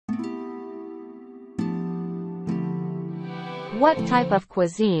What type of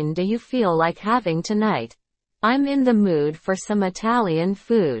cuisine do you feel like having tonight? I'm in the mood for some Italian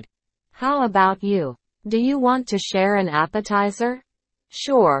food. How about you? Do you want to share an appetizer?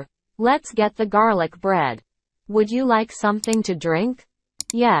 Sure. Let's get the garlic bread. Would you like something to drink?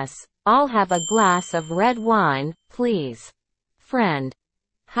 Yes, I'll have a glass of red wine, please. Friend.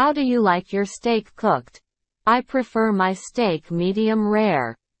 How do you like your steak cooked? I prefer my steak medium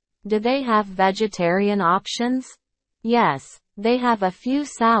rare. Do they have vegetarian options? Yes, they have a few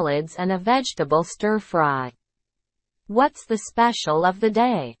salads and a vegetable stir-fry. What's the special of the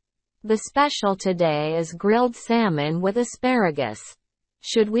day? The special today is grilled salmon with asparagus.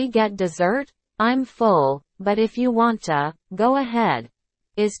 Should we get dessert? I'm full, but if you want to, go ahead.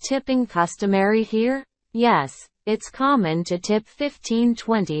 Is tipping customary here? Yes, it's common to tip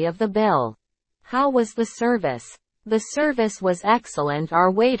 15-20 of the bill. How was the service? The service was excellent.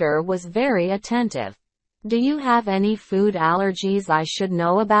 Our waiter was very attentive. Do you have any food allergies I should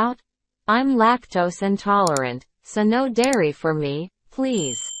know about? I'm lactose intolerant, so no dairy for me,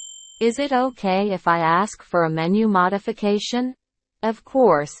 please. Is it okay if I ask for a menu modification? Of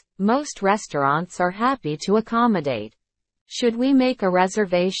course, most restaurants are happy to accommodate. Should we make a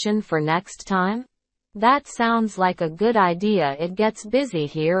reservation for next time? That sounds like a good idea. It gets busy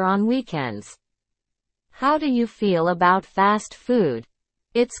here on weekends. How do you feel about fast food?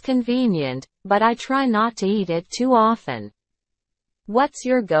 It's convenient, but I try not to eat it too often. What's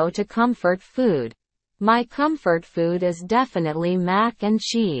your go-to comfort food? My comfort food is definitely mac and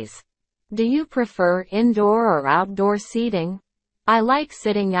cheese. Do you prefer indoor or outdoor seating? I like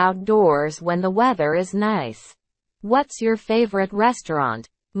sitting outdoors when the weather is nice. What's your favorite restaurant?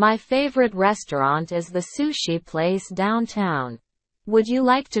 My favorite restaurant is the sushi place downtown. Would you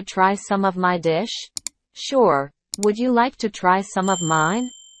like to try some of my dish? Sure. Would you like to try some of mine?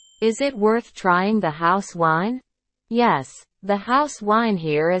 Is it worth trying the house wine? Yes, the house wine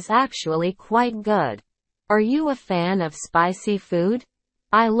here is actually quite good. Are you a fan of spicy food?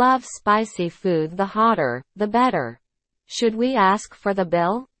 I love spicy food. The hotter, the better. Should we ask for the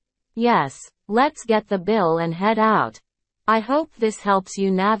bill? Yes, let's get the bill and head out. I hope this helps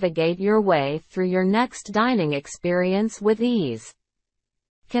you navigate your way through your next dining experience with ease.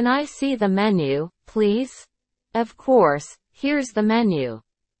 Can I see the menu, please? Of course, here's the menu.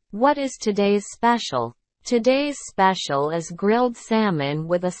 What is today's special? Today's special is grilled salmon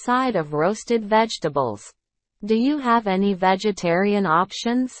with a side of roasted vegetables. Do you have any vegetarian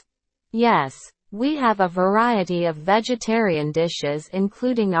options? Yes, we have a variety of vegetarian dishes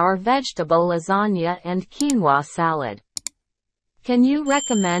including our vegetable lasagna and quinoa salad. Can you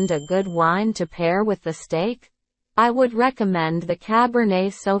recommend a good wine to pair with the steak? I would recommend the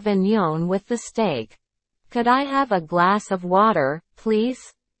Cabernet Sauvignon with the steak. Could I have a glass of water, please?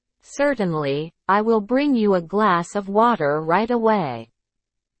 Certainly, I will bring you a glass of water right away.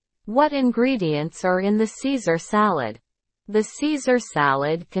 What ingredients are in the Caesar salad? The Caesar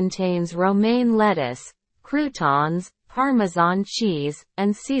salad contains romaine lettuce, croutons, Parmesan cheese,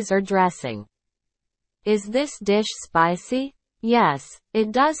 and Caesar dressing. Is this dish spicy? Yes,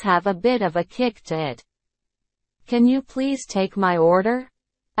 it does have a bit of a kick to it. Can you please take my order?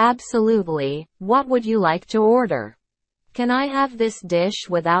 Absolutely. What would you like to order? Can I have this dish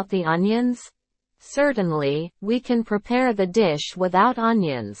without the onions? Certainly, we can prepare the dish without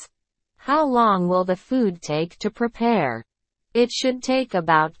onions. How long will the food take to prepare? It should take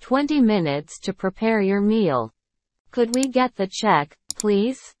about 20 minutes to prepare your meal. Could we get the check,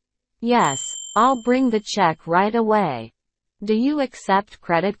 please? Yes, I'll bring the check right away. Do you accept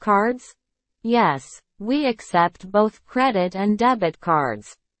credit cards? Yes, we accept both credit and debit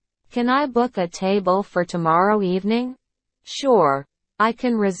cards. Can I book a table for tomorrow evening? Sure. I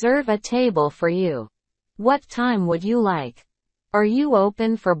can reserve a table for you. What time would you like? Are you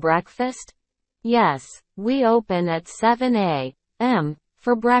open for breakfast? Yes, we open at 7 a.m.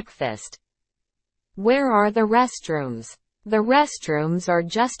 for breakfast. Where are the restrooms? The restrooms are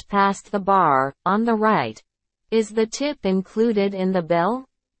just past the bar, on the right. Is the tip included in the bill?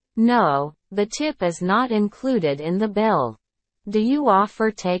 No, the tip is not included in the bill. Do you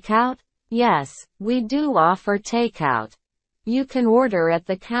offer takeout? Yes, we do offer takeout. You can order at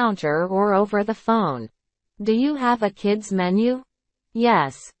the counter or over the phone. Do you have a kids menu?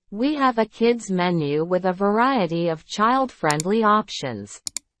 Yes, we have a kids menu with a variety of child-friendly options.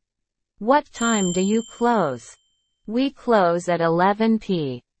 What time do you close? We close at 11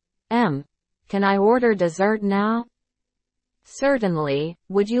 p.m. Can I order dessert now? Certainly.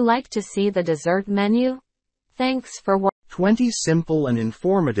 Would you like to see the dessert menu? Thanks for watching. 20 simple and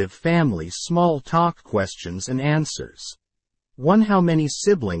informative family small talk questions and answers. 1. How many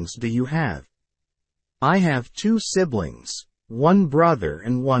siblings do you have? I have 2 siblings. 1 brother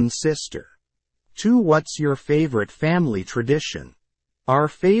and 1 sister. 2 What's your favorite family tradition? Our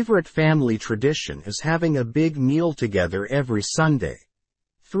favorite family tradition is having a big meal together every Sunday.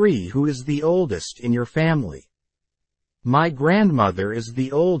 3 Who is the oldest in your family? My grandmother is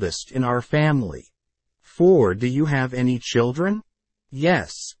the oldest in our family. 4 Do you have any children?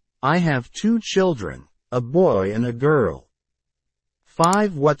 Yes, I have 2 children, a boy and a girl.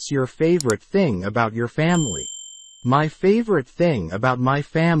 5 What's your favorite thing about your family? My favorite thing about my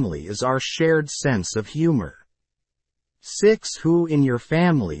family is our shared sense of humor. 6 Who in your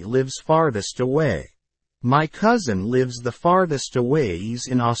family lives farthest away? My cousin lives the farthest away. He's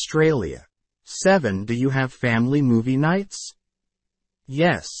in Australia. 7 Do you have family movie nights?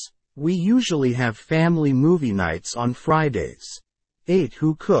 Yes, we usually have family movie nights on Fridays. 8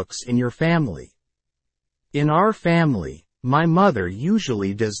 Who cooks in your family? In our family, my mother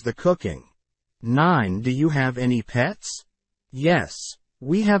usually does the cooking. 9 Do you have any pets? Yes,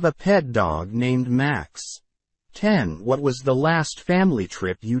 we have a pet dog named Max. 10 What was the last family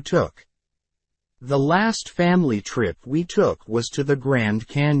trip you took? The last family trip we took was to the Grand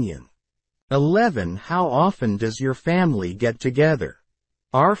Canyon. 11 How often does your family get together?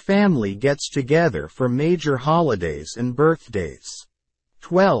 Our family gets together for major holidays and birthdays.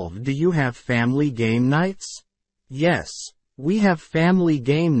 12 Do you have family game nights? Yes, we have family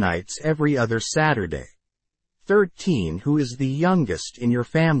game nights every other Saturday. 13 Who is the youngest in your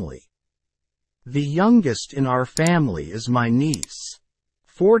family? The youngest in our family is my niece.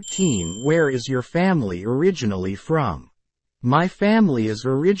 14 Where is your family originally from? My family is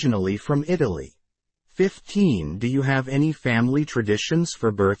originally from Italy. 15 Do you have any family traditions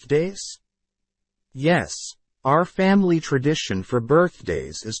for birthdays? Yes, our family tradition for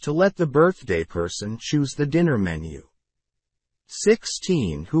birthdays is to let the birthday person choose the dinner menu.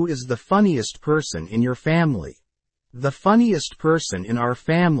 16 Who is the funniest person in your family? The funniest person in our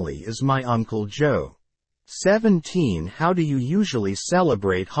family is my Uncle Joe. 17 How do you usually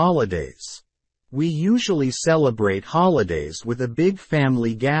celebrate holidays? We usually celebrate holidays with a big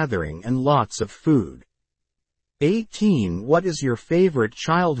family gathering and lots of food. 18 What is your favorite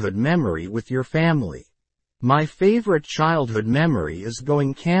childhood memory with your family? My favorite childhood memory is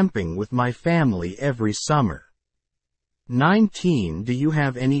going camping with my family every summer. 19 Do you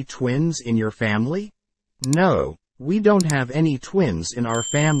have any twins in your family? No, we don't have any twins in our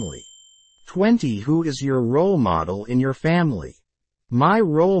family. 20 Who is your role model in your family? My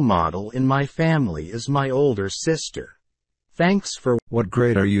role model in my family is my older sister. Thanks for. What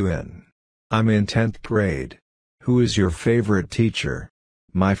grade are you in? I'm in 10th grade. Who is your favorite teacher?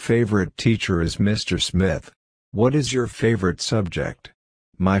 My favorite teacher is Mr. Smith. What is your favorite subject?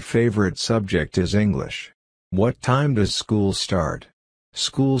 My favorite subject is English. What time does school start?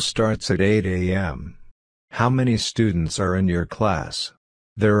 School starts at 8 a.m. How many students are in your class?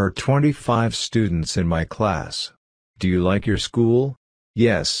 There are 25 students in my class. Do you like your school?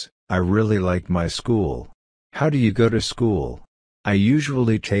 Yes, I really like my school. How do you go to school? I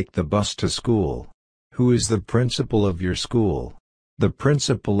usually take the bus to school. Who is the principal of your school? The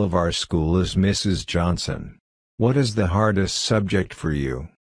principal of our school is Mrs. Johnson. What is the hardest subject for you?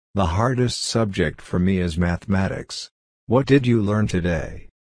 The hardest subject for me is mathematics. What did you learn today?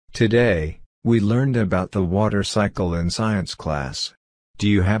 Today, we learned about the water cycle in science class. Do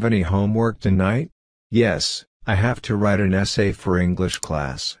you have any homework tonight? Yes, I have to write an essay for English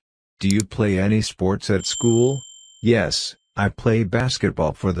class. Do you play any sports at school? Yes, I play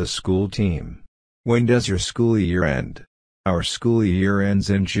basketball for the school team. When does your school year end? Our school year ends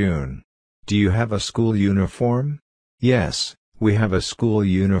in June. Do you have a school uniform? Yes, we have a school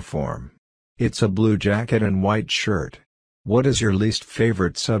uniform. It's a blue jacket and white shirt. What is your least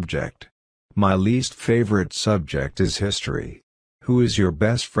favorite subject? My least favorite subject is history. Who is your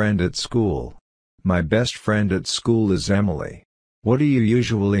best friend at school? My best friend at school is Emily. What do you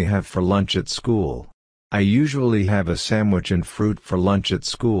usually have for lunch at school? I usually have a sandwich and fruit for lunch at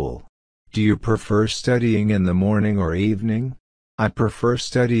school. Do you prefer studying in the morning or evening? I prefer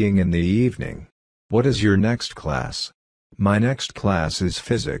studying in the evening. What is your next class? My next class is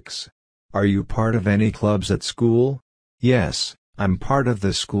physics. Are you part of any clubs at school? Yes, I'm part of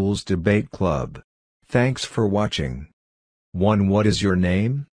the school's debate club. Thanks for watching. 1. What is your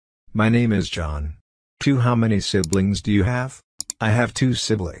name? My name is John. 2. How many siblings do you have? I have 2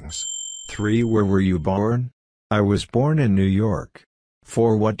 siblings. 3. Where were you born? I was born in New York.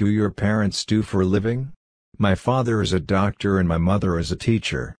 4. What do your parents do for a living? My father is a doctor and my mother is a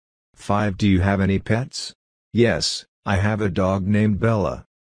teacher. 5. Do you have any pets? Yes, I have a dog named Bella.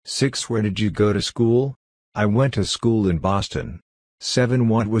 6. Where did you go to school? I went to school in Boston. 7.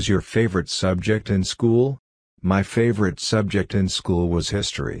 What was your favorite subject in school? My favorite subject in school was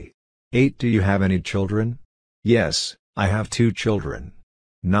history. 8. Do you have any children? Yes, I have 2 children.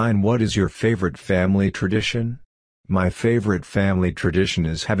 9. What is your favorite family tradition? My favorite family tradition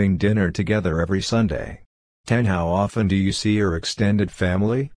is having dinner together every Sunday. 10. How often do you see your extended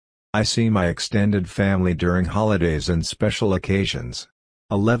family? I see my extended family during holidays and special occasions.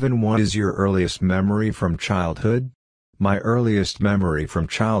 11. What is your earliest memory from childhood? My earliest memory from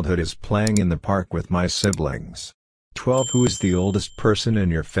childhood is playing in the park with my siblings. 12. Who is the oldest person in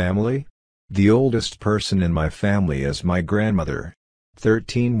your family? The oldest person in my family is my grandmother.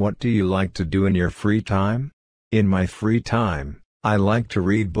 13. What do you like to do in your free time? In my free time, I like to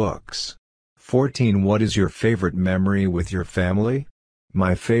read books. 14. What is your favorite memory with your family?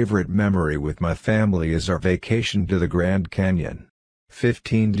 My favorite memory with my family is our vacation to the Grand Canyon.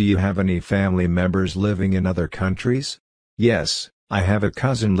 15. Do you have any family members living in other countries? Yes, I have a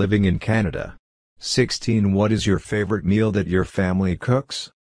cousin living in Canada. 16. What is your favorite meal that your family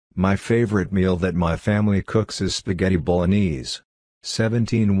cooks? My favorite meal that my family cooks is spaghetti bolognese.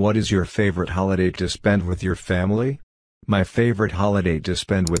 17. What is your favorite holiday to spend with your family? My favorite holiday to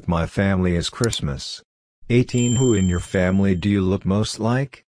spend with my family is Christmas. 18. Who in your family do you look most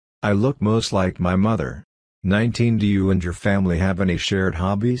like? I look most like my mother. 19. Do you and your family have any shared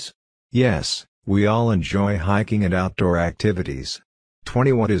hobbies? Yes, we all enjoy hiking and outdoor activities.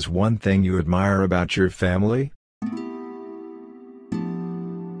 20. What is one thing you admire about your family?